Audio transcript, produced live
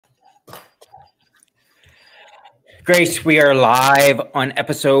Grace, we are live on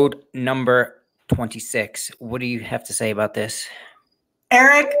episode number 26. What do you have to say about this?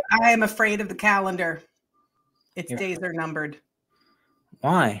 Eric, I am afraid of the calendar. Its days are numbered.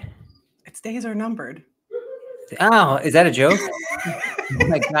 Why? Its days are numbered. Oh, is that a joke? Oh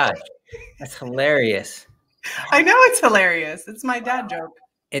my gosh, that's hilarious. I know it's hilarious. It's my dad joke.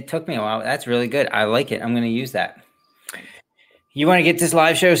 It took me a while. That's really good. I like it. I'm going to use that. You want to get this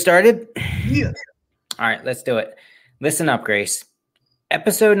live show started? Yeah. All right, let's do it. Listen up, Grace.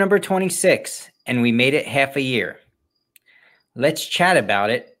 Episode number 26, and we made it half a year. Let's chat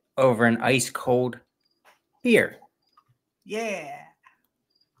about it over an ice cold beer. Yeah.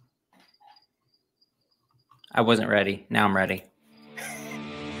 I wasn't ready. Now I'm ready.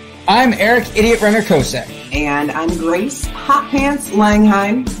 I'm Eric, Idiot Runner Kosek. And I'm Grace, Hot Pants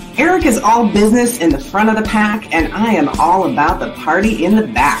Langheim. Eric is all business in the front of the pack, and I am all about the party in the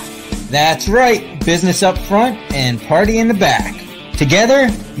back. That's right. Business up front and party in the back. Together,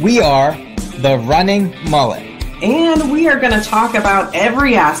 we are the Running Mullet. And we are going to talk about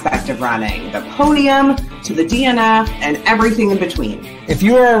every aspect of running, the podium to the DNF and everything in between. If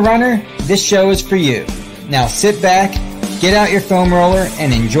you are a runner, this show is for you. Now sit back, get out your foam roller,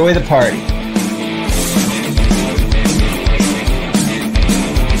 and enjoy the party.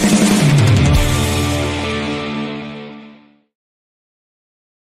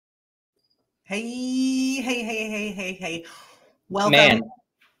 Hey. Welcome. Man,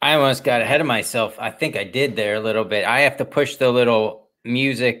 I almost got ahead of myself. I think I did there a little bit. I have to push the little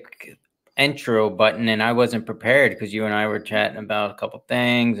music intro button, and I wasn't prepared because you and I were chatting about a couple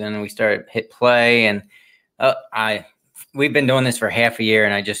things, and we started hit play, and we've been doing this for half a year,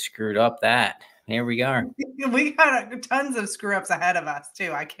 and I just screwed up that. Here we are. We got tons of screw ups ahead of us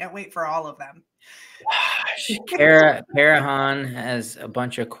too. I can't wait for all of them. Karahan has a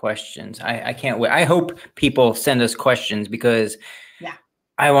bunch of questions. I can't wait. I hope people send us questions because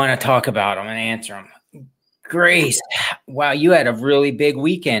I want to talk about them and answer them. Grace, wow, you had a really big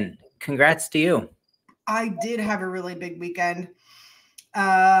weekend. Congrats to you. I did have a really big weekend. It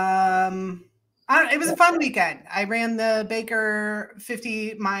was a fun weekend. I ran the Baker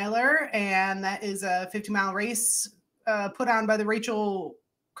 50 miler, and that is a 50-mile race put on by the Rachel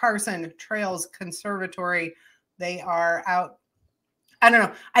Carson Trails Conservatory. They are out. I don't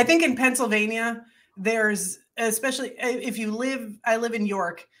know. I think in Pennsylvania, there's, especially if you live, I live in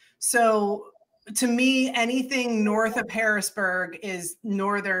York. So to me, anything north of Harrisburg is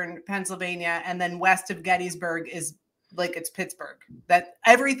northern Pennsylvania. And then west of Gettysburg is like it's Pittsburgh. That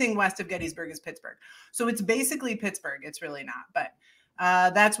everything west of Gettysburg is Pittsburgh. So it's basically Pittsburgh. It's really not. But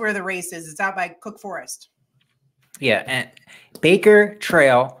that's where the race is. It's out by Cook Forest. Yeah, and Baker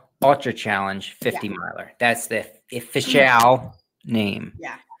Trail Ultra Challenge 50 miler. That's the official name.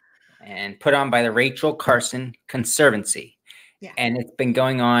 Yeah. And put on by the Rachel Carson Conservancy. Yeah. And it's been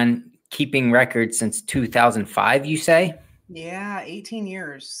going on, keeping records since 2005, you say? Yeah, 18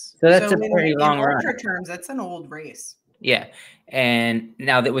 years. So that's a pretty long run. In ultra terms, that's an old race. Yeah. And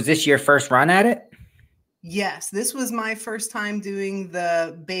now, was this your first run at it? Yes, this was my first time doing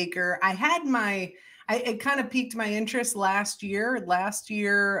the Baker. It kind of piqued my interest last year.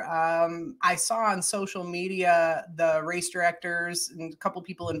 I saw on social media the race directors and a couple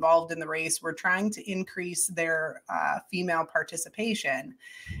people involved in the race were trying to increase their female participation.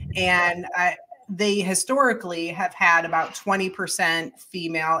 And they historically have had about 20%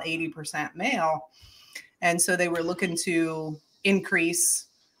 female, 80% male. And so they were looking to increase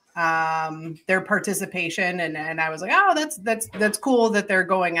their participation, and I was like, oh, that's cool that they're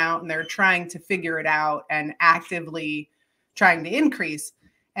going out and they're trying to figure it out and actively trying to increase.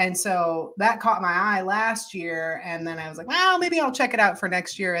 And so that caught my eye last year, and then I was like, well, maybe I'll check it out for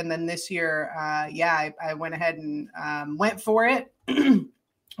next year. And then this year, I went ahead and went for it.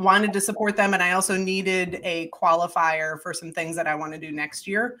 Wanted to support them, and I also needed a qualifier for some things that I want to do next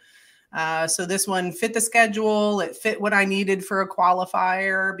year. So this one fit the schedule. It fit what I needed for a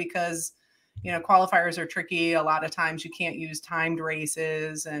qualifier because, qualifiers are tricky. A lot of times you can't use timed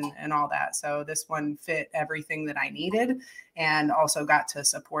races and all that. So this one fit everything that I needed and also got to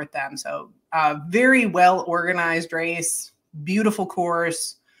support them. So very well organized race, beautiful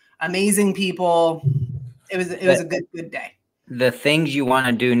course, amazing people. It was a good day. The things you want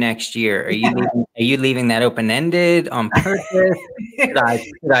to do next year, are you leaving that open-ended on purpose? Should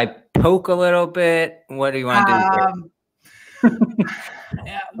I poke a little bit? What do you want to do?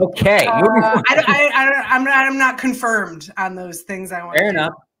 Okay. I'm not confirmed on those things I want to do.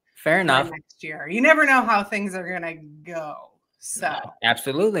 Fair enough. Next year. You never know how things are going to go. So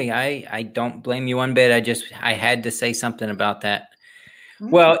absolutely. I don't blame you one bit. I had to say something about that.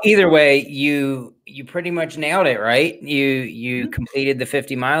 Well, either way, you pretty much nailed it, right? You completed the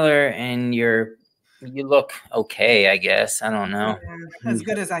 50 miler and you look okay, I guess. I don't know. Yeah, as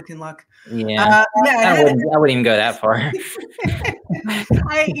good as I can look. Yeah. I wouldn't even go that far.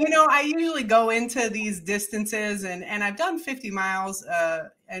 I usually go into these distances and I've done 50 miles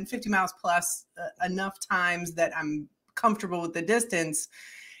and 50 miles plus enough times that I'm comfortable with the distance.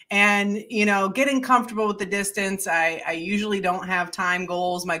 And, getting comfortable with the distance, I usually don't have time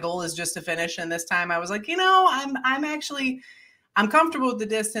goals. My goal is just to finish. And this time I was like, I'm comfortable with the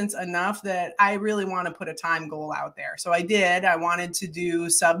distance enough that I really want to put a time goal out there. So I did. I wanted to do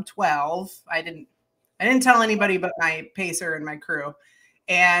sub 12. I didn't tell anybody but my pacer and my crew.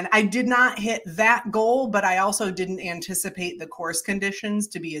 And I did not hit that goal, but I also didn't anticipate the course conditions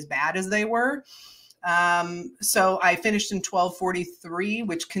to be as bad as they were. So I finished in 12:43,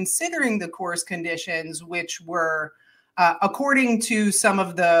 which, considering the course conditions, which were, according to some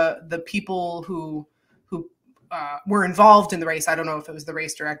of the people who were involved in the race, I don't know if it was the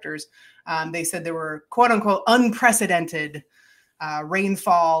race directors, they said there were quote unquote unprecedented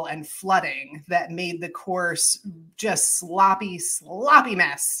rainfall and flooding that made the course just sloppy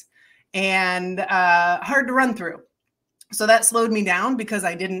mess and hard to run through. So that slowed me down because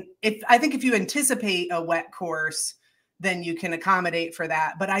I think if you anticipate a wet course, then you can accommodate for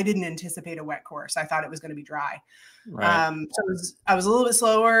that. But I didn't anticipate a wet course. I thought it was going to be dry. Right. So I was a little bit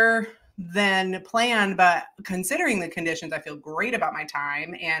slower than planned, but considering the conditions, I feel great about my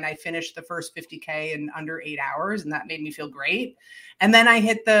time. And I finished the first 50K in under 8 hours, and that made me feel great. And then I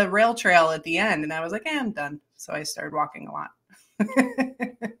hit the rail trail at the end, and I was like, I'm done. So I started walking a lot.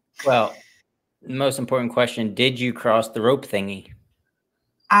 Well, the most important question, did you cross the rope thingy?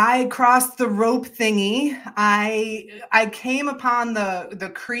 I crossed the rope thingy. I came upon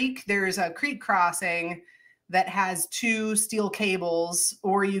the creek. There's a creek crossing that has 2 steel cables,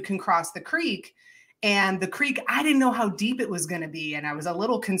 or you can cross the creek. And the creek, I didn't know how deep it was going to be. And I was a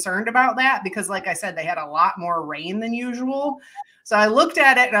little concerned about that because, like I said, they had a lot more rain than usual. So I looked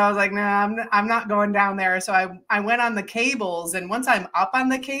at it and I was like, no, I'm not going down there. So I went on the cables. And once I'm up on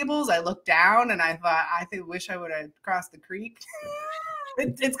the cables, I looked down and I thought, wish I would have crossed the creek.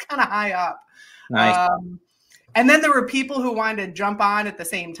 It's kind of high up. Nice. And then there were people who wanted to jump on at the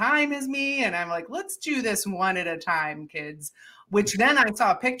same time as me. And I'm like, let's do this one at a time, kids. Which then I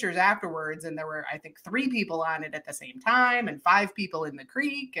saw pictures afterwards, and there were, I think, 3 people on it at the same time and 5 people in the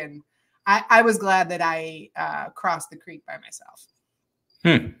creek. And I was glad that I crossed the creek by myself.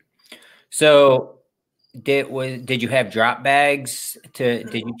 So did you have drop bags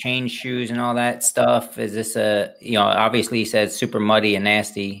did you change shoes and all that stuff? Is this obviously you said super muddy and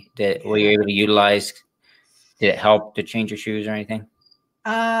nasty. Were you able to utilize, did it help to change your shoes or anything?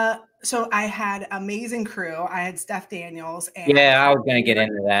 So I had amazing crew. I had Steph Daniels. And I was going to get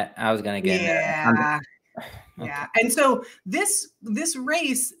into that. Yeah. And so this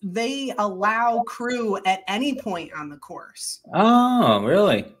race, they allow crew at any point on the course. Oh,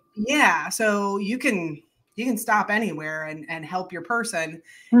 really? Yeah. So you can stop anywhere and help your person.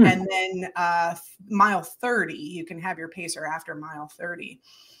 And then mile 30, you can have your pacer after mile 30.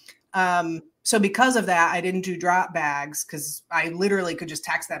 So because of that, I didn't do drop bags because I literally could just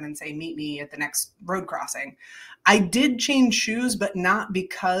text them and say, meet me at the next road crossing. I did change shoes, but not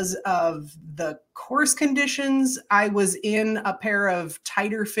because of the course conditions. I was in a pair of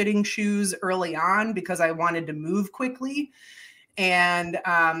tighter fitting shoes early on because I wanted to move quickly. And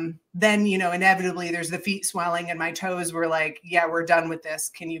then, inevitably there's the feet swelling and my toes were like, yeah, we're done with this.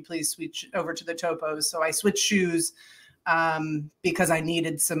 Can you please switch over to the topos? So I switched shoes because I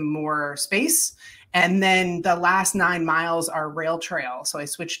needed some more space. And then the last 9 miles are rail trail. So I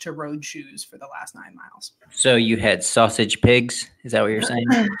switched to road shoes for the last 9 miles. So you had sausage pigs? Is that what you're saying?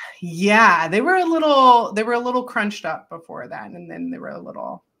 Yeah, they were a little crunched up before that. And then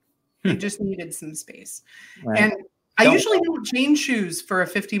they just needed some space. Right. And I usually don't change shoes for a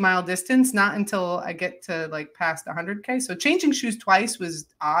 50-mile distance, not until I get to like past 100K. So changing shoes twice was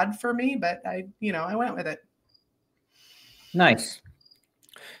odd for me, but I went with it. Nice.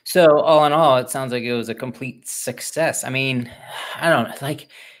 So all in all, it sounds like it was a complete success. I mean, I don't know, like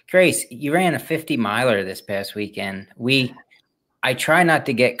Grace, you ran a 50 miler this past weekend. I try not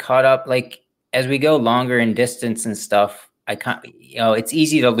to get caught up, like as we go longer in distance and stuff, it's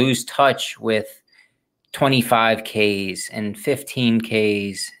easy to lose touch with 25Ks and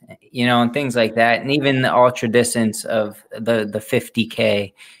 15Ks, and things like that. And even the ultra distance of the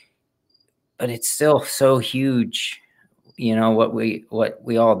 50K, but it's still so huge. What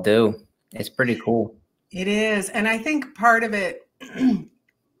we all do. It's pretty cool. It is. And I think part of it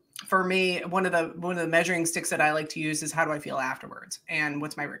for me, one of the measuring sticks that I like to use is how do I feel afterwards and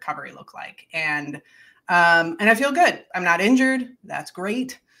what's my recovery look like? And I feel good. I'm not injured. That's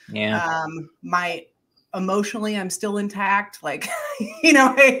great. Yeah. Emotionally, I'm still intact. Like,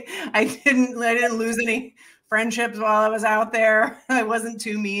 I didn't lose any friendships while I was out there. I wasn't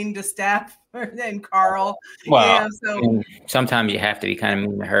too mean to Steph and Carl. Well, so sometimes you have to be kind of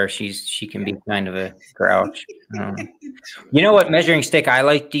mean to her. She can be kind of a grouch. You know what measuring stick I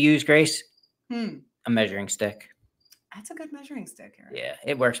like to use, Grace? A measuring stick. That's a good measuring stick, Eric. Yeah,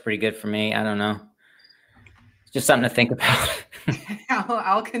 it works pretty good for me. I don't know. It's just something to think about.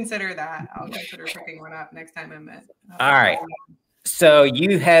 I'll consider that. I'll consider picking one up next time I'm at. All right. So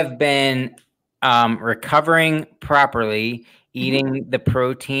you have been recovering properly, eating the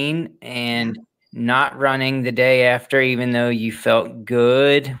protein, and not running the day after, even though you felt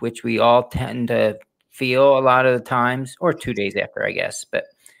good, which we all tend to feel a lot of the times, or 2 days after, I guess. But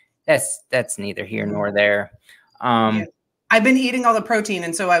that's neither here nor there. I've been eating all the protein,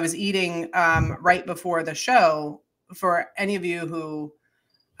 and so I was eating right before the show. For any of you who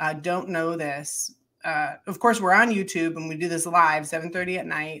don't know this, of course, we're on YouTube, and we do this live 7:30 at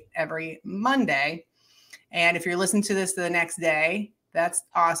night every Monday. And if you're listening to this the next day, that's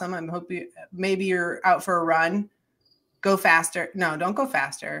awesome. I hope maybe you're out for a run. Go faster. No, don't go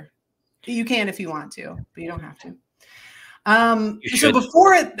faster. You can if you want to, but you don't have to. So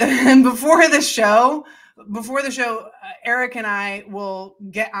before the show, Eric and I will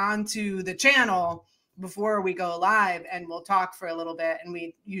get onto the channel before we go live, and we'll talk for a little bit. And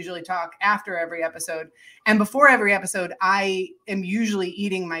we usually talk after every episode. And before every episode, I am usually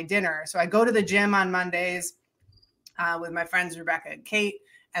eating my dinner. So I go to the gym on Mondays with my friends Rebecca and Kate,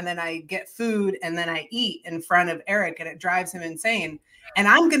 and then I get food, and then I eat in front of Eric, and it drives him insane. And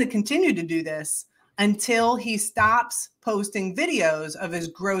I'm going to continue to do this until he stops posting videos of his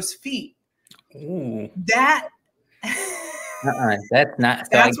gross feet. Ooh. That's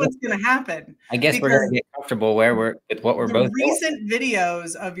what's going to happen. I guess we're going to get comfortable with what we're both doing. Recent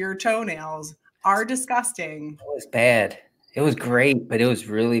videos of your toenails are disgusting. It was bad. It was great, but it was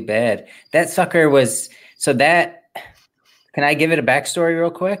really bad. That sucker was can I give it a backstory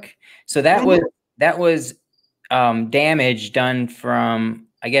real quick? So that was damage done from,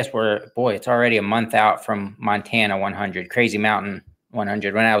 I guess it's already a month out from Montana 100, Crazy Mountain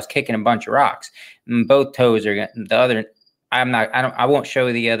 100, when I was kicking a bunch of rocks. And both toes are the other. I won't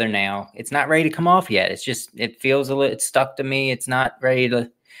show the other nail. It's not ready to come off yet. It's just, it feels it's stuck to me. It's not ready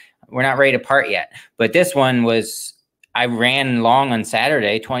we're not ready to part yet. But this one I ran long on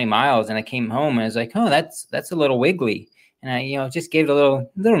Saturday, 20 miles, and I came home and I was like, oh, that's a little wiggly. And I, just gave it a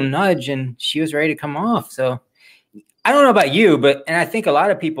little nudge, and she was ready to come off. So I don't know about you, and I think a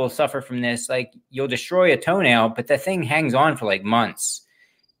lot of people suffer from this. Like, you'll destroy a toenail, but the thing hangs on for like months.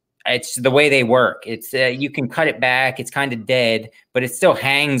 It's the way they work. It's you can cut it back. It's kind of dead, but it still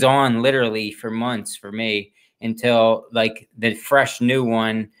hangs on literally for months for me, until like the fresh new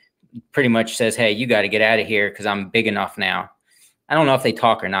one pretty much says, hey, you got to get out of here because I'm big enough now. I don't know if they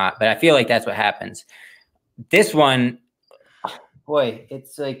talk or not, but I feel like that's what happens. This one, boy,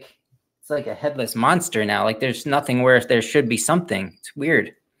 it's like a headless monster now. Like, there's nothing where there should be something. It's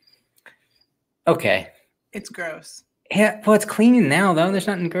weird. Okay. It's gross. Yeah, well, it's clean now, though. There's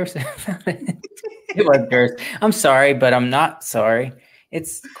nothing gross about it. It was gross. I'm sorry, but I'm not sorry.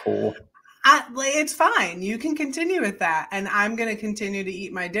 It's cool. It's fine. You can continue with that, and I'm going to continue to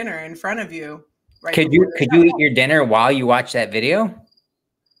eat my dinner in front of you. Right? Could you eat your dinner while you watch that video?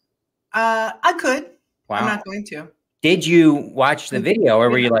 I could. Wow. I'm not going to. Did you watch the video, or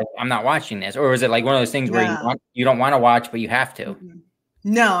were you like, I'm not watching this? Or was it like one of those things where you don't want to watch, but you have to?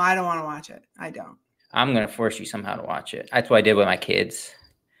 No, I don't want to watch it. I don't. I'm going to force you somehow to watch it. That's what I did with my kids.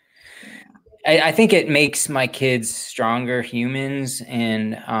 Yeah. I think it makes my kids stronger humans,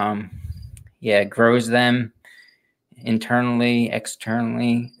 and it grows them internally,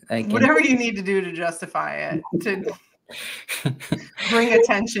 externally. Like, whatever you need to do to justify it, to bring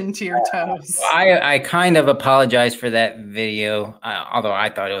attention to your toes. I kind of apologize for that video, although I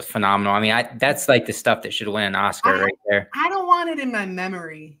thought it was phenomenal. I mean, that's like the stuff that should win an Oscar right there. I don't want it in my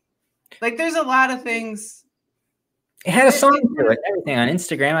memory. Like, there's a lot of things. It had a song to it. Everything on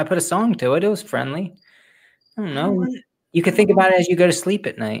Instagram, I put a song to it. It was friendly. I don't know. You could think about it as you go to sleep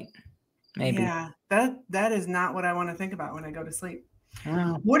at night. Maybe. Yeah, that is not what I want to think about when I go to sleep.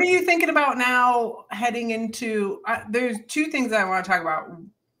 Wow. What are you thinking about now heading into, there's two things I want to talk about.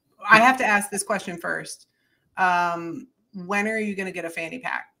 I have to ask this question first. When are you going to get a fanny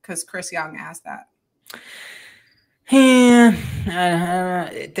pack? Because Chris Young asked that. Yeah,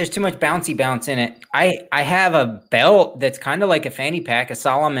 there's too much bouncy bounce in it. I have a belt that's kind of like a fanny pack, a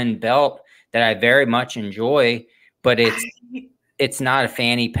Solomon belt that I very much enjoy, but it's not a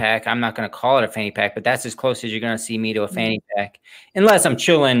fanny pack. I'm not going to call it a fanny pack, but that's as close as you're going to see me to a fanny pack, unless I'm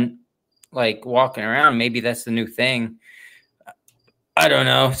chilling, like walking around. Maybe that's the new thing. I don't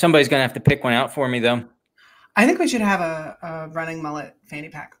know. Somebody's going to have to pick one out for me, though. I think we should have a running mullet fanny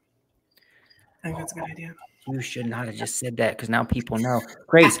pack. I think that's a good idea. You should not have just said that because now people know.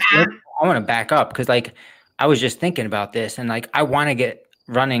 Grace, I want to back up because like I was just thinking about this and like I want to get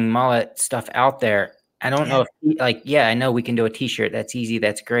running mullet stuff out there. I don't know if I know we can do a t-shirt. That's easy.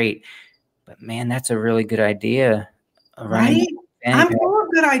 That's great. But man, that's a really good idea. Right? I'm full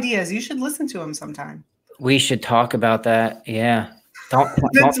of good ideas. You should listen to them sometime. We should talk about that. Yeah.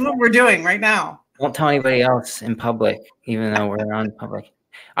 That's what we're doing right now. Don't tell anybody else in public, even though we're on public.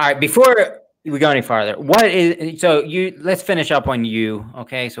 All right. Before we go any farther, let's finish up on you.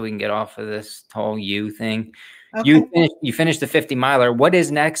 Okay. So we can get off of this whole you thing. Okay. You finished the 50 miler. What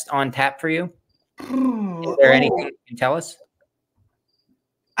is next on tap for you? Is there anything you can tell us?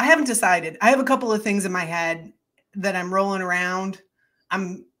 I haven't decided. I have a couple of things in my head that I'm rolling around.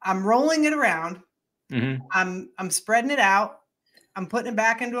 I'm rolling it around. Mm-hmm. I'm spreading it out. I'm putting it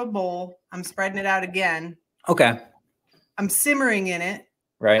back into a bowl. I'm spreading it out again. Okay. I'm simmering in it.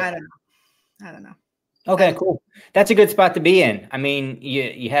 Right. I don't know. Okay, cool. That's a good spot to be in. I mean,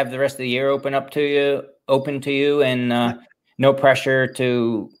 you have the rest of the year open to you, and no pressure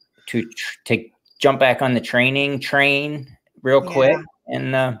to jump back on the train real quick.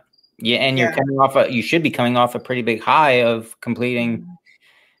 And you're coming off you should be coming off a pretty big high of completing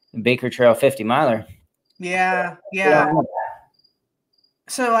the Baker Trail 50 miler. Yeah.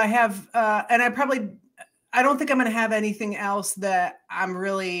 So I have, and I don't think I'm going to have anything else that I'm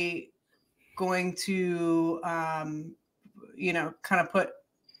really going to, kind of put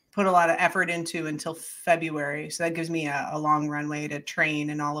a lot of effort into until February. So that gives me a long runway to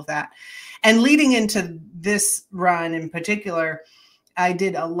train and all of that. And leading into this run in particular, I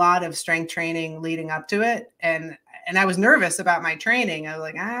did a lot of strength training leading up to it. And I was nervous about my training. I was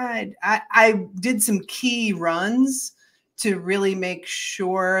like, I did some key runs to really make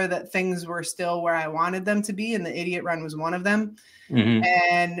sure that things were still where I wanted them to be. And the idiot run was one of them. Mm-hmm.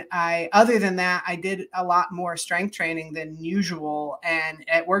 And other than that, I did a lot more strength training than usual, and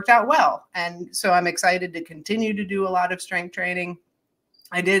it worked out well. And so I'm excited to continue to do a lot of strength training.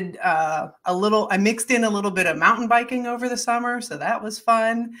 I did I mixed in a little bit of mountain biking over the summer. So that was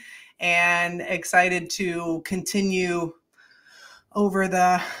fun, and excited to continue over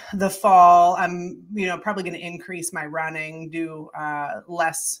the fall. I'm, probably going to increase my running, do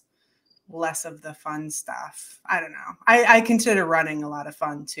less of the fun stuff. I don't know. I consider running a lot of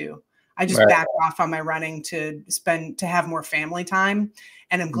fun too. I just backed off on my running to have more family time.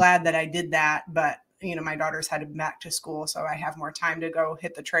 And I'm glad that I did that. But, my daughter's headed back to school, so I have more time to go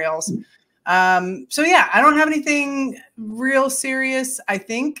hit the trails. I don't have anything real serious, I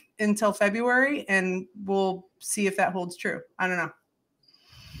think, until February, and we'll see if that holds true. I don't know.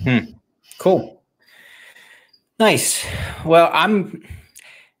 Cool. Nice. Well,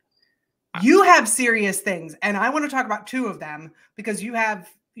 you have serious things, and I want to talk about two of them because you have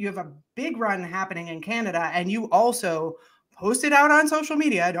a big run happening in Canada, and you also posted out on social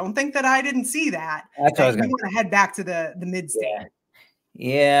media. Don't think that I didn't see that. That's what I was going to want to head back to the mid-state.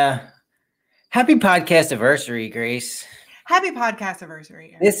 Yeah. Happy Podcastiversary, Grace. Happy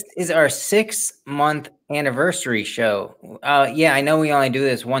Podcastiversary. This is our 6-month anniversary show. I know we only do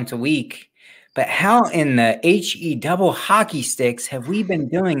this once a week, but how in the HE double hockey sticks have we been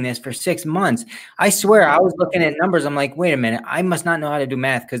doing this for 6 months? I swear I was looking at numbers. I'm like, wait a minute, I must not know how to do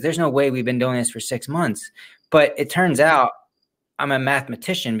math because there's no way we've been doing this for 6 months. But it turns out I'm a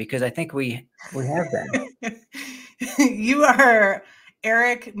mathematician because I think we have that. You are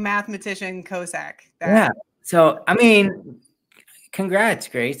Eric Mathematician Kosak. Yeah. So, I mean, congrats,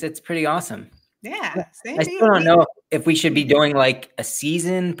 Grace. That's pretty awesome. Yeah. I still don't know if we should be doing like a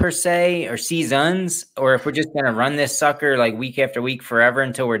season per se or seasons, or if we're just going to run this sucker like week after week forever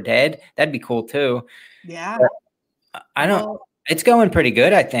until we're dead. That'd be cool too. Yeah. But it's going pretty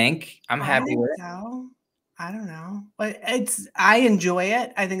good. I think I'm happy with it. I don't know, but I enjoy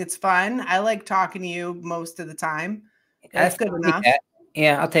it. I think it's fun. I like talking to you most of the time. That's good enough.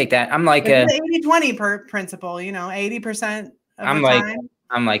 Yeah, I'll take that. I'm like the 80-20 principle, 80% of the time.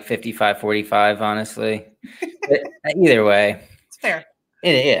 I'm like 55-45, honestly. But either way. It's fair.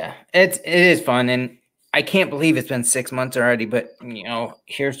 It is fun. And I can't believe it's been 6 months already, but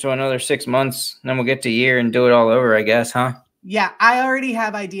here's to another 6 months. Then we'll get to a year and do it all over, I guess, huh? Yeah. I already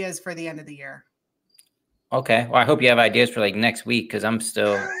have ideas for the end of the year. Okay. Well, I hope you have ideas for like next week because I'm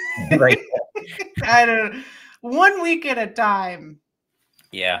still right. I don't. 1 week at a time.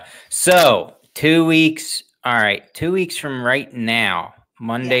 Yeah. So 2 weeks. All right. 2 weeks from right now,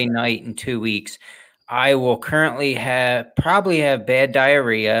 Monday night in 2 weeks, I will currently probably have bad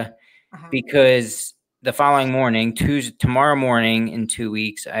diarrhea because the following morning, tomorrow morning in 2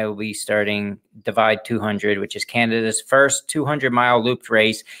 weeks, I will be starting Divide 200, which is Canada's first 200-mile looped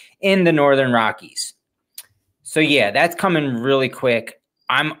race in the Northern Rockies. So yeah, that's coming really quick.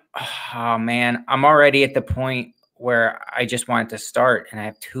 I'm already at the point where I just want it to start, and I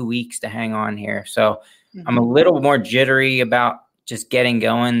have 2 weeks to hang on here. So I'm a little more jittery about just getting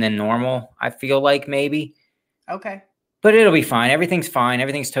going than normal. I feel like maybe. Okay. But it'll be fine. Everything's fine.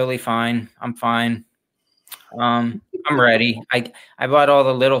 Everything's totally fine. I'm fine. I'm ready. I bought all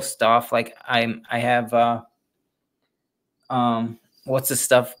the little stuff. Like I have what's the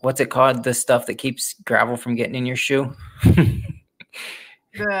stuff? What's it called? The stuff that keeps gravel from getting in your shoe.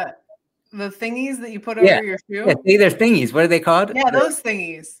 The thingies that you put over your shoe? Yeah, see, they're thingies. What are they called? Yeah, those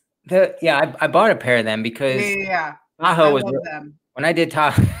thingies. I bought a pair of them because Tahoe was them. When I did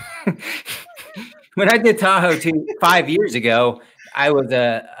Tahoe when I did Tahoe 5 years ago, I was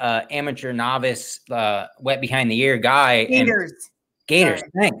a amateur novice wet behind the ear guy. Gators,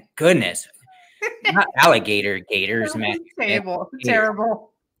 thank goodness. Not alligator gators, man.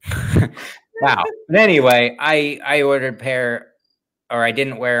 Terrible. Wow. But anyway, I ordered a pair, or I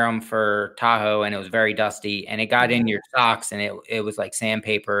didn't wear them for Tahoe, and it was very dusty, and it got in your socks, and it was like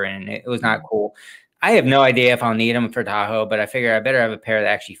sandpaper, and it was not cool. I have no idea if I'll need them for Tahoe, but I figure I better have a pair that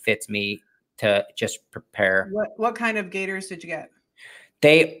actually fits me to just prepare. What kind of gators did you get?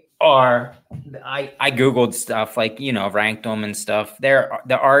 They are, I Googled stuff, like, ranked them and stuff. They're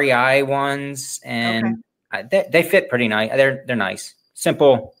the REI ones, and they fit pretty nice. They're nice,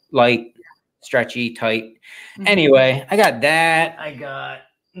 simple, light, stretchy, tight. Anyway, I got that. I got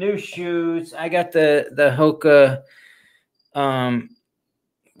new shoes. I got the Hoka.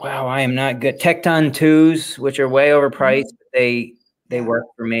 Wow, I am not good. Tecton 2s, which are way overpriced. They work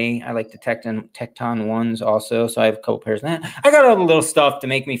for me. I like the Tecton 1s also. So I have a couple pairs of that. I got all the little stuff to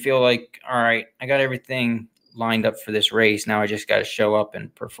make me feel like, all right, I got everything lined up for this race. Now I just got to show up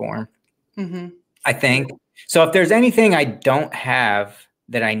and perform. I think. So if there's anything I don't have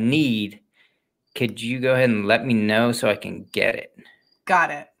that I need, could you go ahead and let me know so I can get it?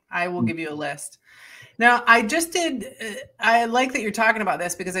 Got it. I will give you a list. Now, I like that you're talking about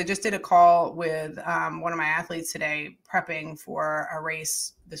this because I just did a call with one of my athletes today prepping for a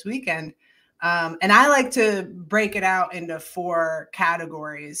race this weekend. And I like to break it out into 4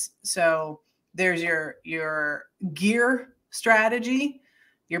 categories. So there's your gear strategy,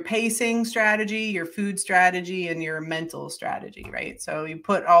 your pacing strategy, your food strategy, and your mental strategy, right? So you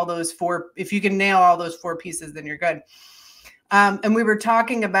put all those 4, if you can nail all those 4 pieces, then you're good. And we were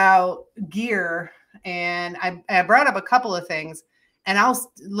talking about gear, and I brought up a couple of things, and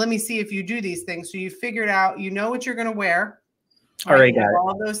let me see if you do these things. So you figured out, what you're going to wear. All right, got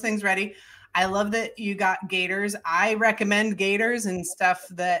all those things ready. I love that you got gaiters. I recommend gaiters and stuff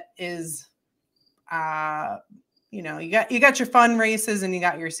that is, you got your fun races and you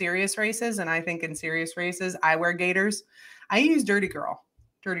got your serious races. And I think in serious races, I wear gaiters. I use Dirty Girl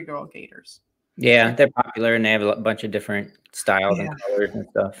gaiters. Yeah, they're popular and they have a bunch of different styles and colors and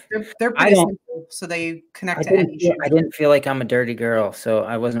stuff. They're pretty simple, so they connect to any shoe. I didn't feel like I'm a dirty girl, so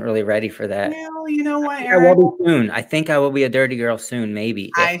I wasn't really ready for that. Well, you know what, Eric? I will be soon. I think I will be a dirty girl soon,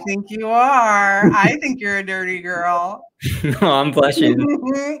 maybe. I think you are. I think you're a dirty girl. No, I'm blushing.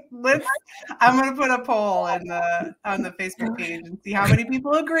 I'm going to put a poll on the Facebook page and see how many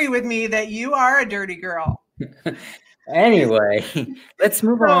people agree with me that you are a dirty girl. Anyway, let's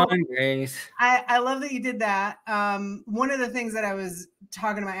move on, Grace. I love that you did that. One of the things that I was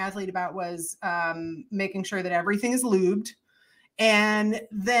talking to my athlete about was making sure that everything is lubed. And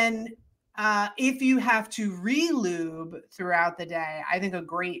then if you have to re-lube throughout the day, I think a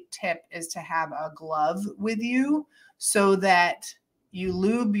great tip is to have a glove with you so that you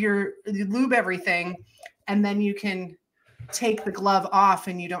lube everything, and then you can take the glove off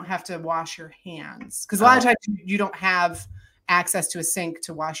and you don't have to wash your hands, because a lot of times you don't have access to a sink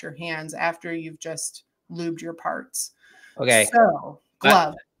to wash your hands after you've just lubed your parts. Okay. So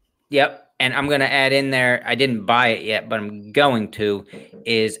glove. Yep. And I'm going to add in there, I didn't buy it yet, but I'm going to,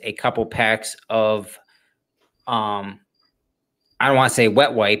 is a couple packs of, I don't want to say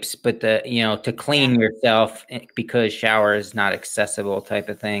wet wipes, but to clean yourself because shower is not accessible type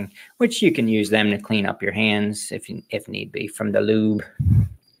of thing, which you can use them to clean up your hands if need be from the lube.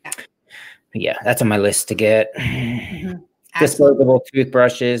 But yeah, that's on my list to get. Mm-hmm. Disposable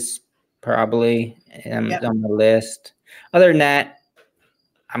toothbrushes, probably, on the list. Other than that,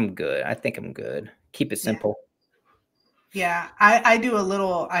 I'm good. I think I'm good. Keep it simple. Yeah. I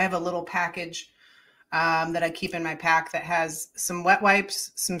have a little package that I keep in my pack that has some wet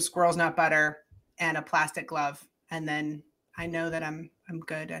wipes, some squirrel's nut butter, and a plastic glove. And then I know that I'm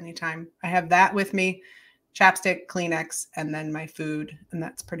good anytime. I have that with me, chapstick, Kleenex, and then my food. And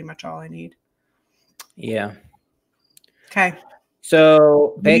that's pretty much all I need. Yeah. Okay.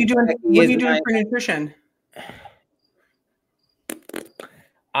 So what are you doing for nutrition?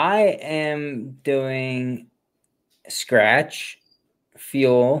 I am doing scratch,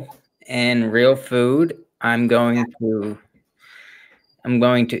 fuel, and real food. I'm going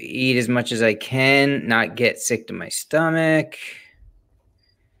to eat as much as I can, not get sick to my stomach.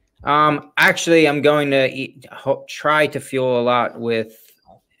 Actually, I'm going to try to fuel a lot with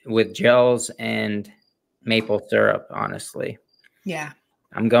gels and maple syrup, honestly. Yeah.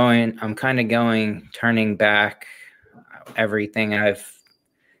 I'm turning back everything I've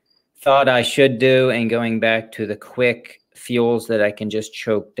thought I should do and going back to the quick fuels that I can just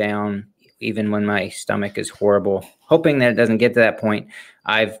choke down even when my stomach is horrible, hoping that it doesn't get to that point.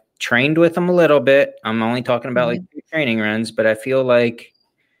 I've trained with them a little bit. I'm only talking about like 2 training runs, but I feel like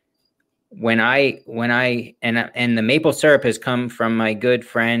when I and the maple syrup has come from my good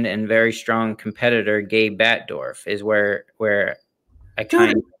friend and very strong competitor, Gabe Batdorf, is where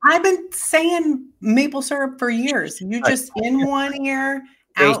I've been saying maple syrup for years. You just in one ear,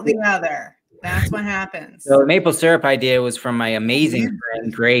 out the other. That's what happens. So the maple syrup idea was from my amazing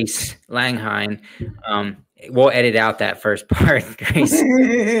friend, Grace Langheim. We'll edit out that first part, Grace.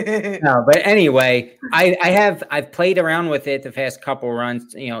 No, but anyway, I've played around with it the past couple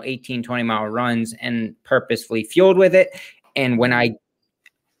runs, 18, 20-mile runs, and purposefully fueled with it. And when I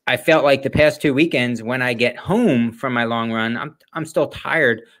felt like the past 2 weekends, when I get home from my long run, I'm still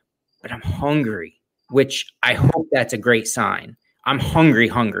tired, but I'm hungry, which I hope that's a great sign. I'm hungry.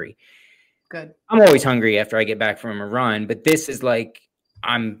 Good. I'm always hungry after I get back from a run, but this is like,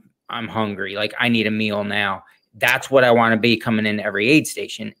 I'm hungry. Like I need a meal now. That's what I want to be coming in every aid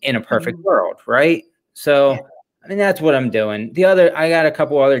station in a perfect world. Right. So, I mean, that's what I'm doing. I got a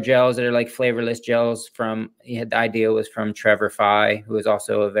couple other gels that are like flavorless gels the idea was from Trevor Fye, who is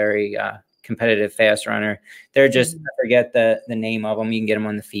also a very competitive fast runner. They're just, I forget the name of them. You can get them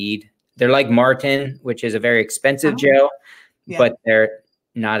on the feed. They're like Martin, which is a very expensive gel, but they're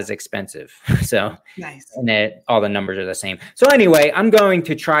not as expensive. So nice. And all the numbers are the same. So anyway, I'm going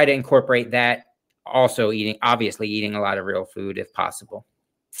to try to incorporate that. Also eating a lot of real food if possible.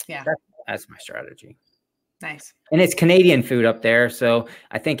 Yeah. That's my strategy. Nice. And it's Canadian food up there. So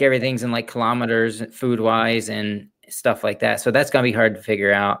I think everything's in like kilometers food wise and stuff like that. So that's going to be hard to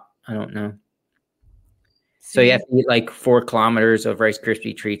figure out. I don't know. So you have to eat like 4 kilometers of Rice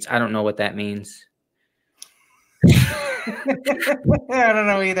Krispie treats. I don't know what that means. I don't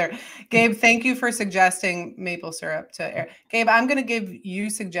know either. Gabe, thank you for suggesting maple syrup to Eric. Gabe, I'm going to give you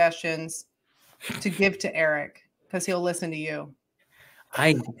suggestions to give to Eric because he'll listen to you.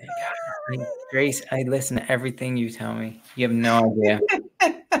 Grace, I listen to everything you tell me. You have no idea.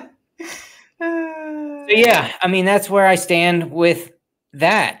 So yeah, I mean, that's where I stand with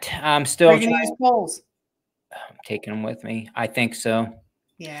that. I'm still trying to use poles. I'm taking them with me. I think so.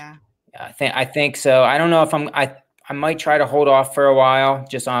 Yeah. I think so. I don't know if I might try to hold off for a while,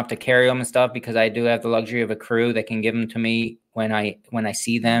 just don't have to carry them and stuff because I do have the luxury of a crew that can give them to me when I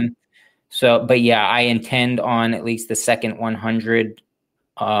see them. So, but yeah, I intend on at least the second 100,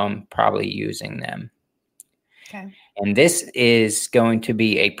 probably using them. Okay. And this is going to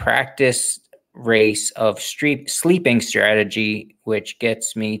be a practice race of sleeping strategy, which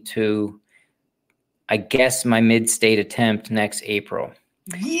gets me to, I guess, my mid-state attempt next April.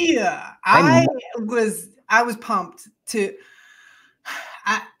 Yeah, I was pumped to.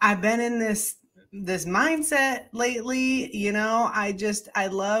 I've been in this mindset lately. I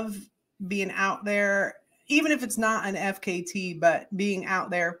love being out there, even if it's not an FKT, but being out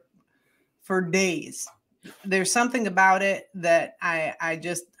there for days. There's something about it that I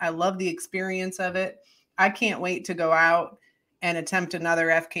love the experience of it. I can't wait to go out and attempt another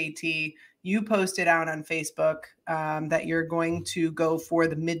FKT. You posted out on Facebook that you're going to go for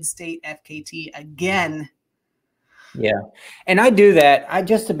the mid-state FKT again. Yeah. And I do that.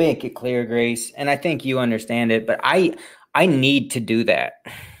 Just to make it clear, Grace, and I think you understand it, but I need to do that.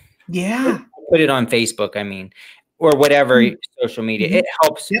 Yeah. Put it on Facebook, or whatever social media. It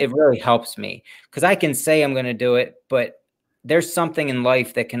helps. It really helps me because I can say I'm going to do it, but there's something in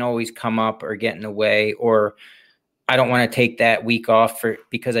life that can always come up or get in the way, or I don't want to take that week off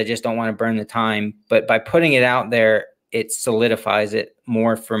because I just don't want to burn the time. But by putting it out there, it solidifies it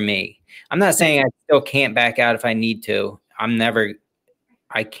more for me. I'm not saying I still can't back out if I need to.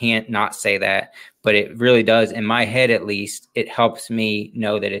 I can't not say that, but it really does, in my head at least, it helps me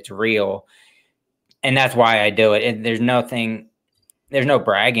know that it's real. And that's why I do it. And there's no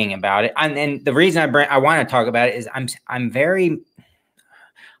bragging about it. And the reason I want to talk about it is I'm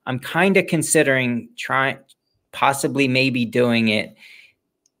kind of considering possibly maybe doing it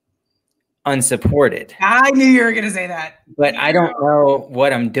unsupported. I knew you were going to say that. But I don't know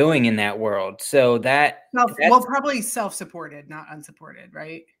what I'm doing in that world. So probably self-supported, not unsupported,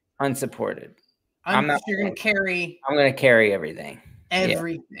 right? Unsupported. You're going to carry. I'm going to carry everything.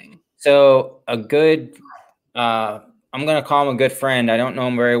 Everything. Yeah. So I'm going to call him a good friend. I don't know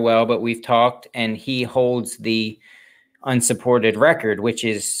him very well, but we've talked, and he holds the unsupported record, which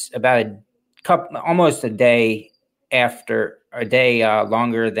is about almost a day longer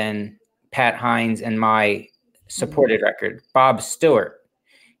than Pat Hines and my supported record. Bob Stewart,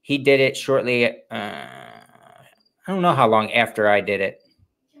 he did it shortly. I don't know how long after I did it.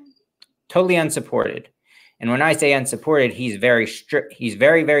 Totally unsupported. And when I say unsupported, he's very strict. He's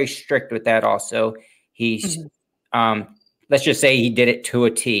very, very strict with that. Also, he's let's just say he did it to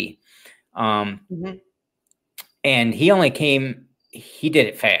a T. And he did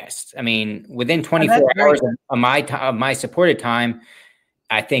it fast. I mean, within 24 hours of my supported time,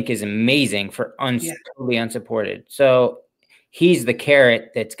 I think is amazing for totally unsupported. So he's the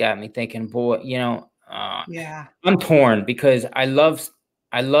carrot that's got me thinking, boy, I'm torn because I love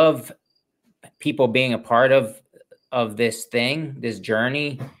people being a part of this thing, this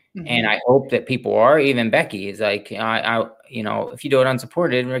journey. And I hope that people are. Even Becky is like, if you do it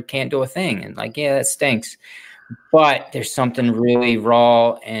unsupported, we can't do a thing. And like, yeah, that stinks. But there's something really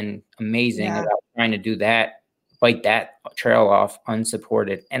raw and amazing about trying to do that, bite that trail off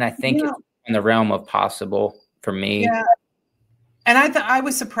unsupported. And I think it's in the realm of possible for me. Yeah. And I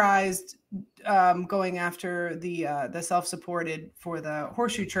was surprised going after the self-supported for the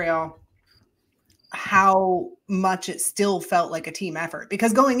Horseshoe Trail, how much it still felt like a team effort.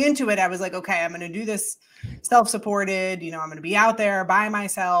 Because going into it, I was like, okay, I'm going to do this self-supported, I'm going to be out there by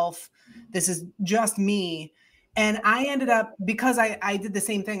myself. This is just me. And I ended up, because I did the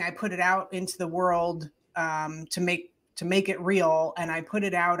same thing, I put it out into the world to make it real. And I put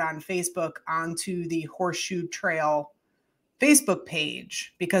it out on Facebook onto the Horseshoe Trail Facebook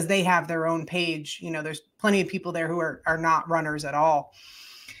page, because they have their own page. There's plenty of people there who are not runners at all.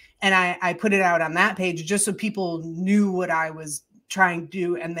 And I put it out on that page just so people knew what I was trying to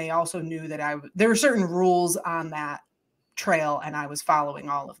do. And they also knew that there were certain rules on that trail, and I was following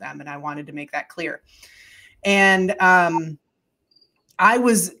all of them. And I wanted to make that clear. And I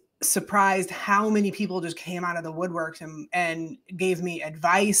was surprised how many people just came out of the woodworks and gave me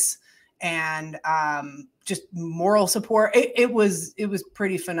advice and just moral support. It was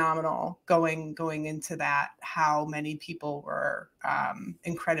pretty phenomenal going into that, how many people were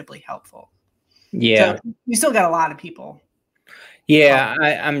incredibly helpful. Yeah. So you still got a lot of people. Yeah,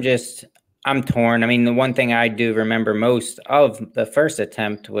 I'm torn. I mean, the one thing I do remember most of the first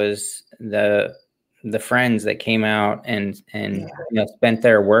attempt was the friends that came out and spent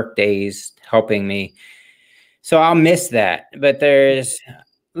their work days helping me. So I'll miss that. But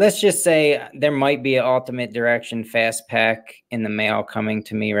let's just say there might be an Ultimate Direction Fast Pack in the mail coming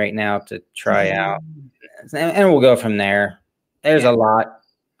to me right now to try out. And we'll go from there. There's a lot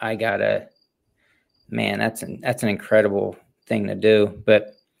I gotta, man, that's an incredible thing to do.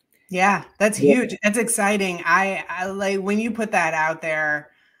 But yeah, that's huge. That's exciting. I like when you put that out there.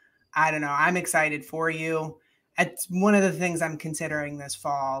 I don't know. I'm excited for you. It's one of the things I'm considering this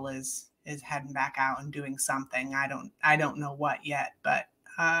fall is heading back out and doing something. I don't know what yet, but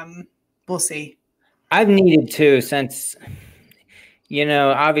we'll see. I've needed to, since,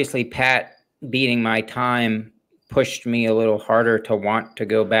 obviously Pat beating my time pushed me a little harder to want to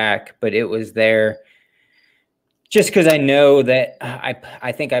go back, but it was there just because I know that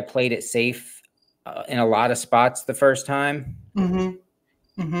I think I played it safe in a lot of spots the first time.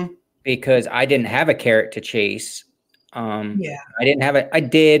 Because I didn't have a carrot to chase. I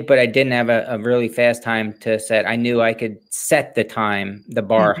did, but I didn't have a really fast time to set. I knew I could set the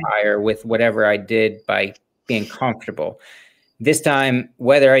bar higher with whatever I did by being comfortable. This time,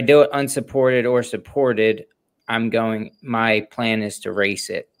 whether I do it unsupported or supported, my plan is to race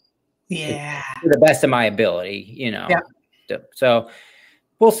it. Yeah. To the best of my ability, So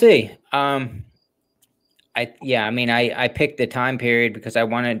we'll see. I picked the time period because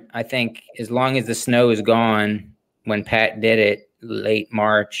I think as long as the snow is gone, when Pat did it late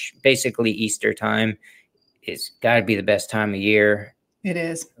March, basically Easter time, it's got to be the best time of year. It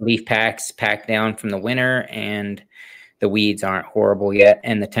is. Leaf packs packed down from the winter, and the weeds aren't horrible yet,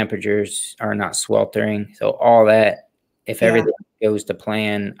 and the temperatures are not sweltering. So all that, if everything goes to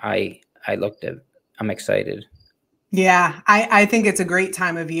plan, I'm excited. Yeah, I think it's a great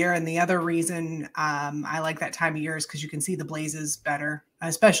time of year. And the other reason I like that time of year is because you can see the blazes better,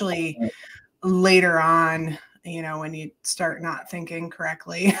 especially later on, when you start not thinking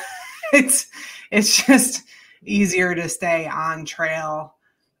correctly. it's just easier to stay on trail.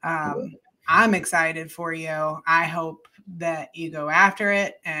 I'm excited for you. I hope that you go after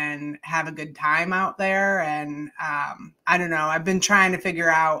it and have a good time out there. And I don't know, I've been trying to figure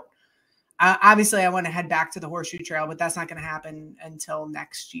out, obviously I want to head back to the Horseshoe Trail, but that's not going to happen until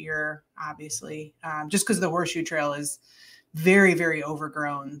next year, obviously, just because the Horseshoe Trail is very, very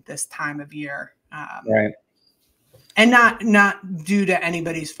overgrown this time of year. Right. And not due to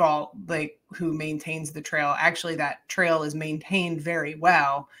anybody's fault, like who maintains the trail. Actually, that trail is maintained very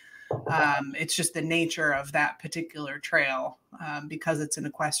well. It's just the nature of that particular trail, because it's an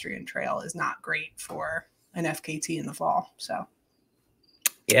equestrian trail, is not great for an FKT in the fall. So.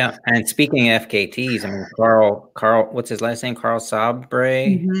 Yeah, and speaking of FKTs, I mean, Carl, what's his last name? Carl Sabre.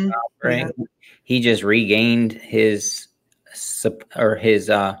 Mm-hmm. Yeah. He just regained his supported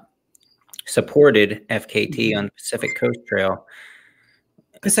FKT on the Pacific Coast Trail.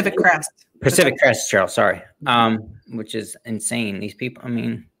 Pacific Crest Trail, sorry. Which is insane. These people, I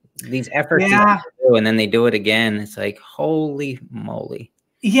mean, these efforts, and then they do it again. It's like, holy moly.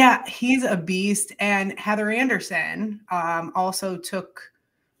 Yeah, he's a beast. And Heather Anderson also took,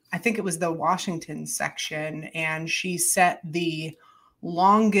 I think it was the Washington section, and she set the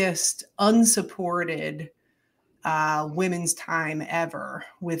longest unsupported women's time ever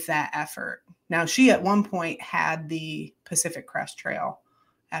with that effort. Now, she at one point had the Pacific Crest Trail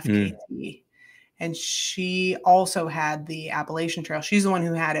FKT, and she also had the Appalachian Trail. She's the one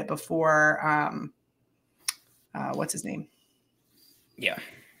who had it before, what's his name? Yeah.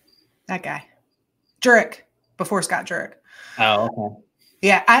 That guy. Jurek, before Scott Jurek. Oh, okay.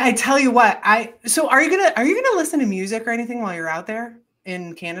 Yeah, I tell you what, so are you gonna listen to music or anything while you're out there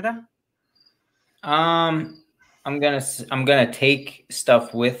in Canada? I'm gonna take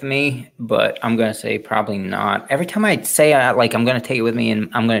stuff with me, but I'm gonna say probably not. Every time I say I'm gonna take it with me and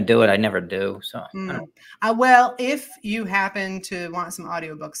I'm gonna do it, I never do. So well, if you happen to want some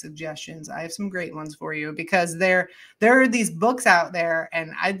audiobook suggestions, I have some great ones for you, because there are these books out there,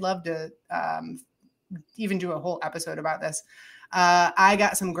 and I'd love to even do a whole episode about this. I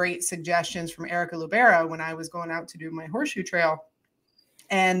got some great suggestions from Erica Lubera when I was going out to do my Horseshoe Trail.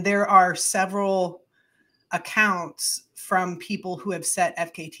 And there are several accounts from people who have set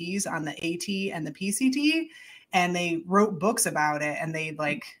FKTs on the AT and the PCT, and they wrote books about it, and they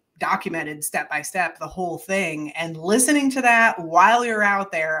documented step by step the whole thing. And listening to that while you're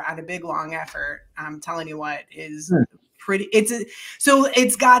out there on a big long effort, I'm telling you what, is pretty. So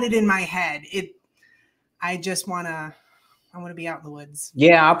it's got it in my head. I want to be out in the woods.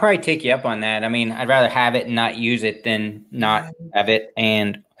 Yeah, I'll probably take you up on that. I mean, I'd rather have it and not use it than not have it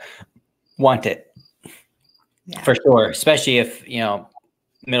and want it. Yeah. For sure. Especially if,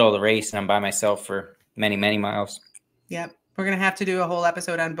 middle of the race and I'm by myself for many, many miles. Yep. We're going to have to do a whole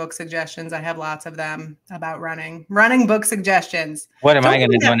episode on book suggestions. I have lots of them about running book suggestions. What am I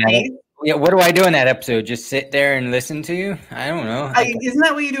going to do in that? Yeah, what do I do in that episode? Just sit there and listen to you? I don't know. Isn't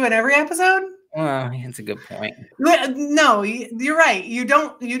that what you do in every episode? Well, that's a good point. No, you're right. You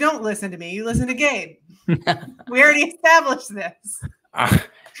don't listen to me. You listen to Gabe. We already established this. All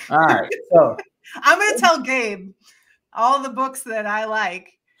right. So I'm going to tell Gabe all the books that I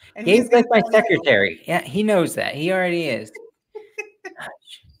like. And Gabe's like my secretary. Yeah, he knows that. He already is.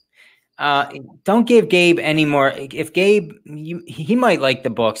 Don't give Gabe any more. If Gabe, he might like the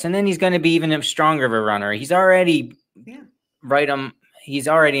books, and then he's going to be even stronger of a runner. He's already He's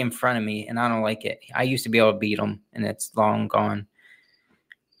already in front of me, and I don't like it. I used to be able to beat him, and it's long gone.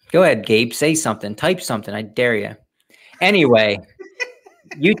 Go ahead, Gabe. Say something. Type something. I dare you. Anyway,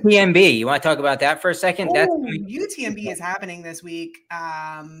 UTMB. You want to talk about that for a second? UTMB is happening this week.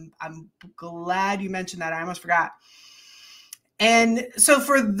 I'm glad you mentioned that. I almost forgot. And so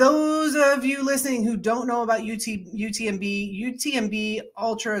for those of you listening who don't know about UTMB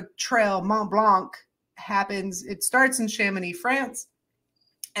Ultra Trail Mont Blanc happens. It starts in Chamonix, France.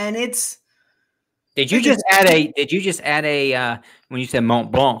 And it's. Did you just add a when you said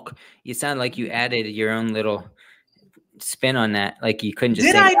Mont Blanc, you sound like you added your own little spin on that. Like you couldn't just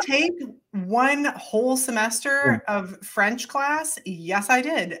Did I take one whole semester of French class? Yes, I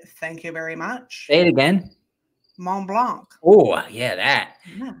did. Thank you very much. Say it again. Mont Blanc. Oh, yeah, that.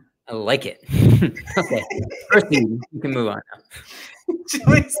 Yeah. I like it. Okay. First thing, you can move on now. Should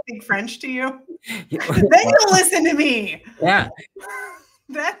I speak French to you? Then you'll listen to me. Yeah.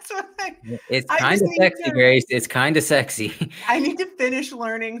 That's what it's kind of sexy, Grace. It's kind of sexy. I need to finish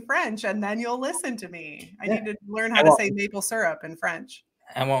learning French and then you'll listen to me. I need to learn how to say maple syrup in French.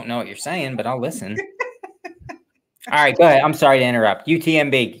 I won't know what you're saying, but I'll listen. All right, go ahead. I'm sorry to interrupt.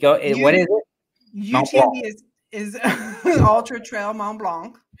 UTMB. Go. What is it? UTMB is Ultra Trail Mont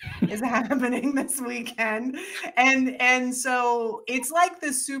Blanc is happening this weekend. And so it's like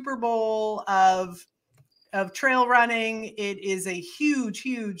the Super Bowl of trail running. It is a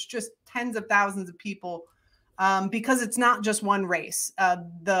huge, just tens of thousands of people because it's not just one race.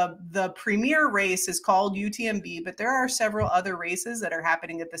 The premier race is called UTMB, but there are several other races that are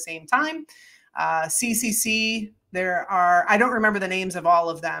happening at the same time. CCC, I don't remember the names of all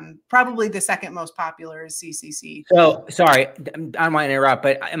of them. Probably the second most popular is CCC. So sorry, I don't want to interrupt,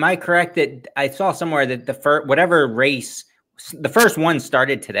 but am I correct that I saw somewhere that the first, whatever race, the first one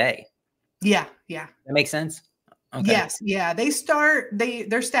started today? Yeah. That makes sense. Okay. Yes. Yeah.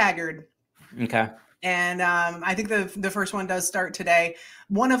 They're staggered. Okay. And I think the first one does start today.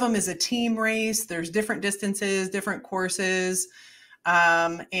 One of them is a team race. There's different distances, different courses.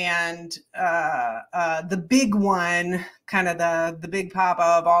 And the big one, kind of the big papa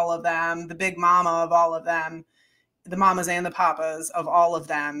of all of them, the big mama of all of them, the mamas and the papas of all of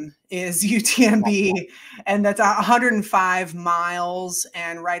them is UTMB. And that's 105 miles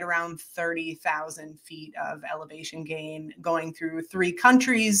and right around 30,000 feet of elevation gain going through 3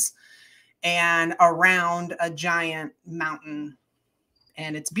 countries and around a giant mountain.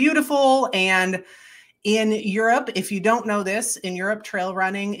 And it's beautiful. And in Europe, if you don't know this, in Europe, trail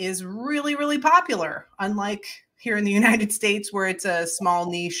running is really, really popular. Unlike here in the United States, where it's a small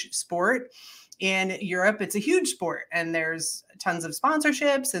niche sport, in Europe, it's a huge sport. And there's tons of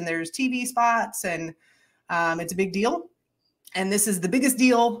sponsorships and there's TV spots and it's a big deal. And this is the biggest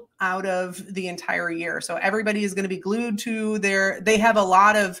deal out of the entire year. So everybody is going to be glued to they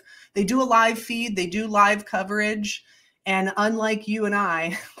do a live feed, they do live coverage. And unlike you and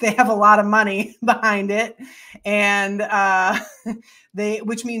I, they have a lot of money behind it. And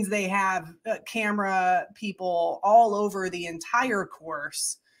which means they have camera people all over the entire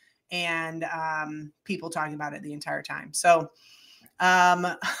course and people talking about it the entire time. So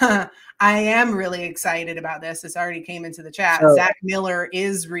I am really excited about this. This already came into the chat. So, Zach Miller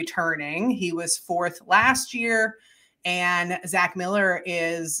is returning. He was 4th last year. And Zach Miller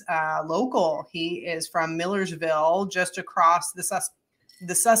is local. He is from Millersville, just across the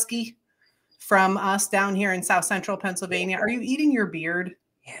Susky from us down here in South Central Pennsylvania. Are you eating your beard?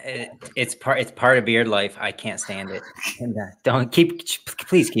 Yeah, it's part of beard life. I can't stand it.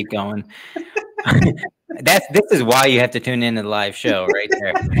 Please keep going. This is why you have to tune into the live show right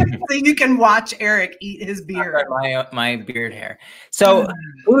there. So you can watch Eric eat his beard. My beard hair. So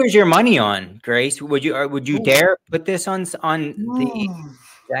who is your money on, Grace? Would you dare put this on the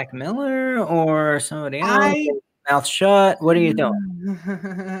Zach Miller or somebody else? Mouth shut. What are you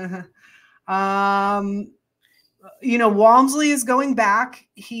doing? Walmsley is going back.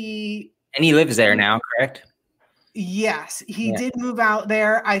 He lives there now, correct? Yes, he did move out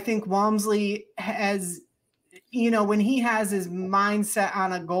there. I think Walmsley has, when he has his mindset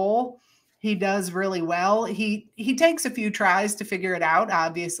on a goal, he does really well. He takes a few tries to figure it out.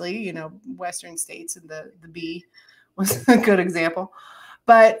 Obviously, Western states and the B was a good example.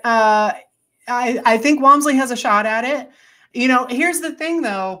 But I think Walmsley has a shot at it. Here's the thing,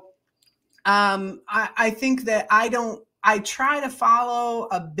 though. I think that I try to follow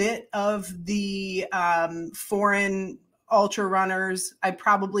a bit of the foreign ultra runners. I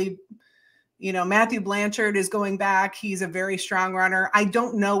probably, Matthew Blanchard is going back. He's a very strong runner. I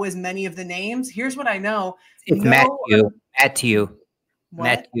don't know as many of the names. Here's what I know. It's Matthew.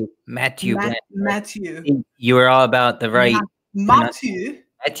 You were all about the right. Matthew.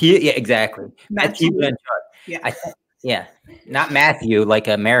 Yeah, exactly. Matthew Blanchard. Yeah. Not Matthew, like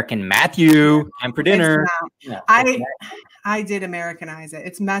American Matthew. Time for dinner. No, I did Americanize it.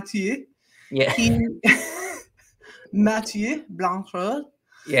 It's Mathieu. Yeah. Mathieu Blanchard.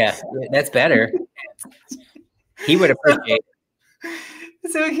 Yeah, that's better. He would appreciate it.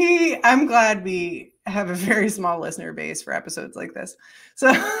 So I'm glad we have a very small listener base for episodes like this.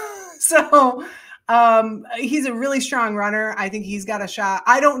 So he's a really strong runner. I think he's got a shot.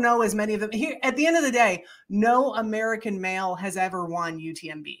 I don't know as many of them. Here, at the end of the day, no American male has ever won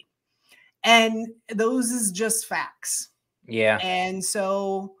UTMB. And those is just facts. Yeah. And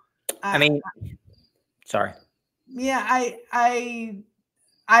so sorry. Yeah, I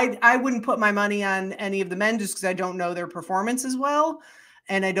wouldn't put my money on any of the men just because I don't know their performance as well.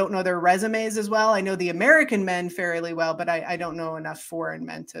 and I don't know their resumes as well. I know the American men fairly well, but I don't know enough foreign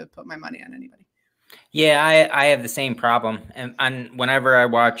men to put my money on anybody. Yeah, I have the same problem. And whenever I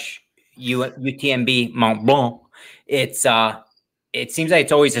watch UTMB Mont Blanc, it seems like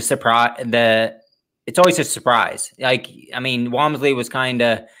it's always a surprise. It's always a surprise. Like, I mean, Walmsley was kind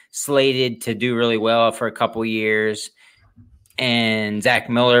of slated to do really well for a couple years, and Zach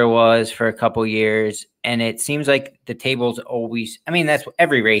Miller was for a couple years. And it seems like the table's always, I mean, that's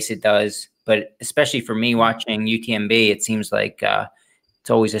every race it does, but especially for me watching UTMB, it seems like it's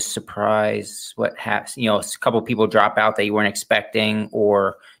always a surprise what happens. You know, a couple of people drop out that you weren't expecting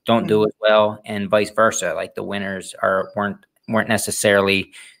or don't do as well, and vice versa. Like the winners weren't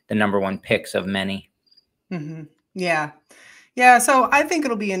necessarily the number one picks of many. Mm-hmm. Yeah. So I think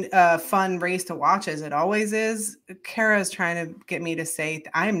it'll be a fun race to watch, as it always is. Kara is trying to get me to say,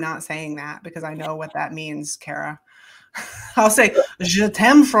 I'm not saying that because I know what that means, Kara. I'll say, je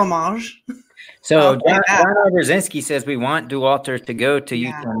t'aime fromage. So John Brzezinski says we want DeWalter to go to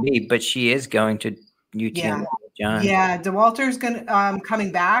UTMB, but she is going to UTMB. John. Yeah, DeWalter's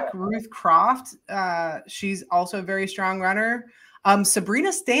coming back. Ruth Croft, she's also a very strong runner.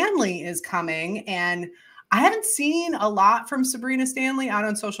 Sabrina Stanley is coming, and I haven't seen a lot from Sabrina Stanley out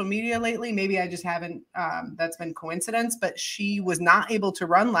on social media lately. Maybe I just haven't. That's been coincidence, but she was not able to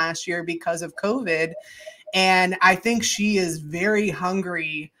run last year because of COVID, and I think she is very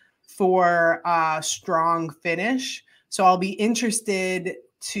hungry for a strong finish. So I'll be interested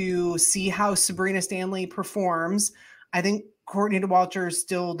to see how Sabrina Stanley performs. I think Courtney DeWalter is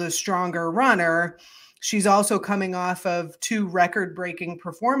still the stronger runner. She's also coming off of 2 record-breaking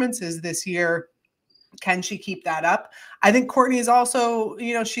performances this year. Can she keep that up? I think Courtney is also,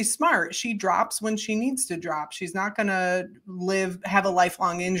 she's smart. She drops when she needs to drop. She's not going to have a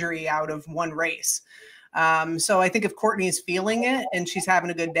lifelong injury out of one race. So I think if Courtney is feeling it and she's having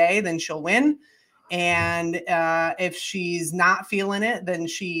a good day, then she'll win. And if she's not feeling it, then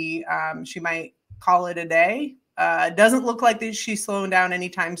she might call it a day. It doesn't look like she's slowing down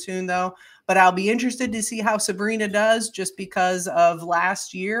anytime soon, though. But I'll be interested to see how Sabrina does, just because of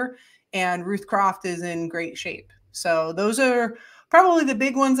last year. And Ruth Croft is in great shape. So those are probably the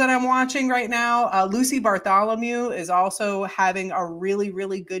big ones that I'm watching right now. Lucy Bartholomew is also having a really,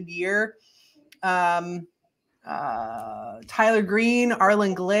 really good year. Tyler Green,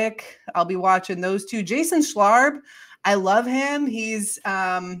 Arlen Glick. I'll be watching those 2. Jason Schlarb, I love him. He's, he's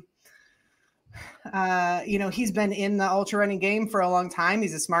been in the ultra running game for a long time.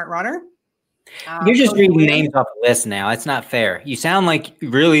 He's a smart runner. You're just reading names off the list now. It's not fair. You sound like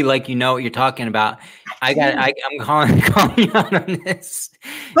really like you know what you're talking about. I'm calling you out on this.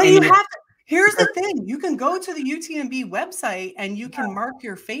 But you have to. Here's the thing: you can go to the UTMB website and you can mark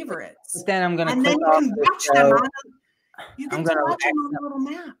your favorites. But then I'm going to and then you can watch them on. You can watch them on a little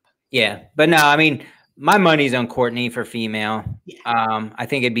map. Yeah, but no, I mean, my money's on Courtney for female. Yeah. I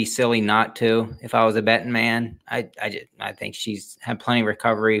think it'd be silly not to if I was a betting man. I think she's had plenty of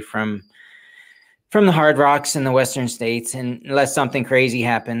recovery from the hard rocks in the Western States, and unless something crazy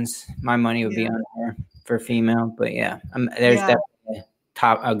happens, my money would be on her for female. But yeah, there's definitely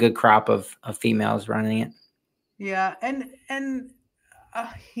a good crop of females running it. Yeah, and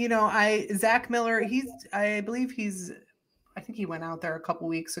Zach Miller, I think he went out there a couple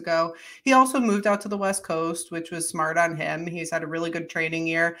weeks ago. He also moved out to the West Coast, which was smart on him. He's had a really good training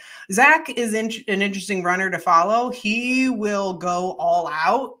year. Zach is an interesting runner to follow. He will go all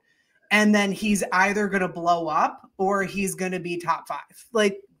out, and then he's either going to blow up or he's going to be top 5.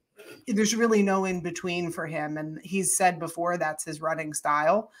 Like, there's really no in between for him. And he's said before that's his running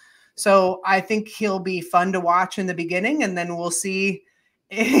style. So I think he'll be fun to watch in the beginning, and then we'll see,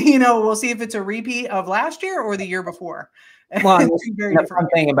 we'll see if it's a repeat of last year or the year before. Well, the fun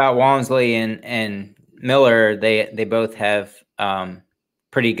thing about Walmsley and Miller, they both have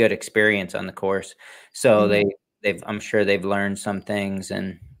pretty good experience on the course. So I'm sure they've learned some things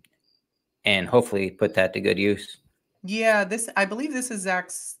and hopefully put that to good use. Yeah, I believe this is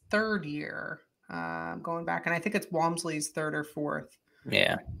Zach's 3rd year going back, and I think it's Walmsley's 3rd or 4th.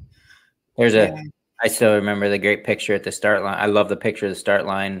 Yeah. I still remember the great picture at the start line. I love the picture of the start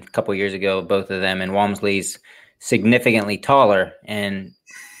line a couple years ago, both of them, and Walmsley's significantly taller, and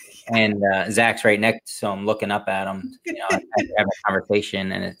Zach's right next to him looking up at him, having a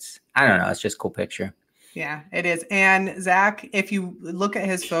conversation, and it's just a cool picture. Yeah, it is. And Zach, if you look at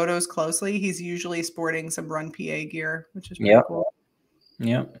his photos closely, he's usually sporting some Run PA gear, which is pretty cool.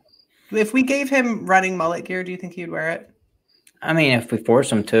 Yep. If we gave him running mullet gear, do you think he'd wear it? I mean, if we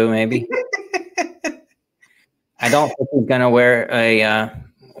force him to, maybe. I don't think he's gonna wear a.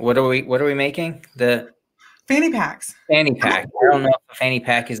 What are we making? The Fanny packs. Fanny pack. I don't know if a fanny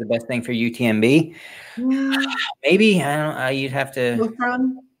pack is the best thing for UTMB. Maybe. I don't know. You'd have to. Post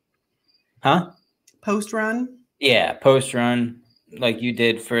run? Huh? Post run? Yeah, post run like you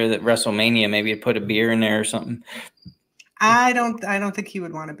did for the WrestleMania. Maybe you put a beer in there or something. I don't think he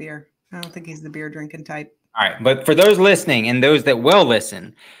would want a beer. I don't think he's the beer drinking type. All right, but for those listening and those that will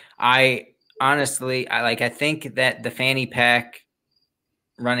listen, I honestly, I think that the fanny pack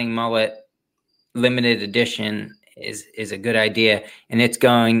running mullet limited edition is a good idea, and it's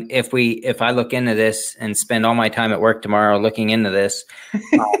going. If I look into this and spend all my time at work tomorrow looking into this,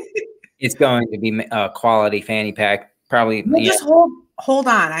 it's going to be a quality fanny pack. Probably. Well, just hold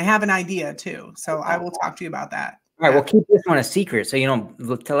on. I have an idea too, so I will talk to you about that. All right, well, keep this one a secret so you don't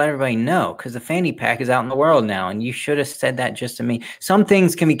tell everybody no, because the fanny pack is out in the world now, and you should have said that just to me. Some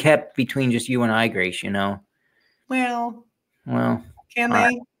things can be kept between just you and I, Grace, Well, can they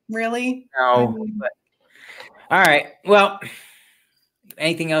right. really? No. But, all right. Well,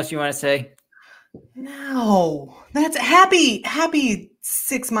 anything else you want to say? No. That's happy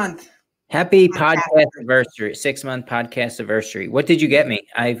 6 month. Happy Podcastiversary, 6-month Podcastiversary. What did you get me?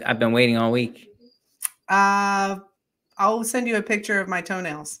 I've been waiting all week. I'll send you a picture of my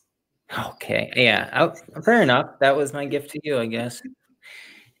toenails. Okay. Yeah. Fair enough. That was my gift to you, I guess.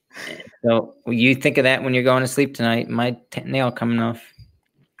 So you think of that when you're going to sleep tonight. My nail coming off.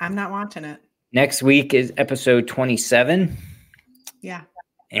 I'm not watching it. Next week is episode 27. Yeah.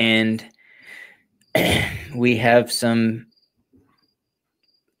 And we have some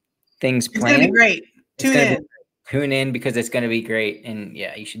things planned. It's going to be great. Tune in because it's going to be great. And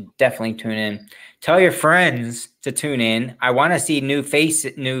yeah, you should definitely tune in. Tell your friends to tune in. I want to see new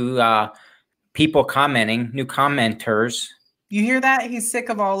people commenting, new commenters. You hear that? He's sick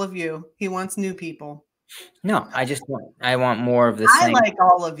of all of you. He wants new people. No, I want more of this. I like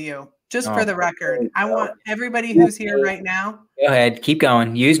all of you, just for the record. I want everybody who's here right now. Go ahead. Keep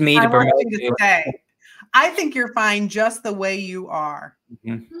going. Use me to promote you. I think you're fine just the way you are.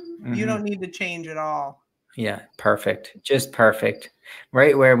 Mm-hmm. You don't need to change at all. Yeah, perfect. Just perfect.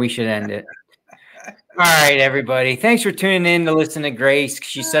 Right where we should end it. All right, everybody. Thanks for tuning in to listen to Grace.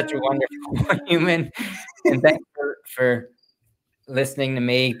 She's such a wonderful human. And thanks for listening to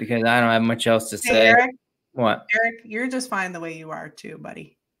me because I don't have much else to say. Eric, what? Eric, you're just fine the way you are too,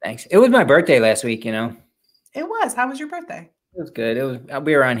 buddy. Thanks. It was my birthday last week, It was. How was your birthday? It was good.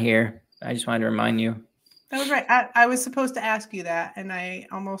 We were on here. I just wanted to remind you. That was right. I was supposed to ask you that, and I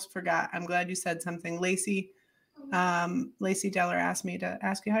almost forgot. I'm glad you said something. Lacey Deller asked me to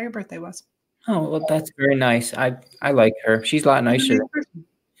ask you how your birthday was. Oh, well, that's very nice. I like her. She's a lot nicer.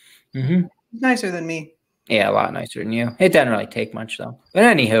 Nicer than me. Yeah, a lot nicer than you. It doesn't really take much, though. But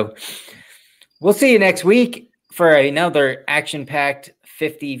anywho, we'll see you next week for another action-packed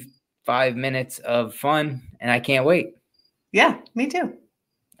 55 minutes of fun, and I can't wait. Yeah, me too.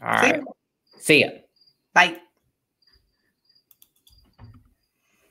 All right. See ya. Bye.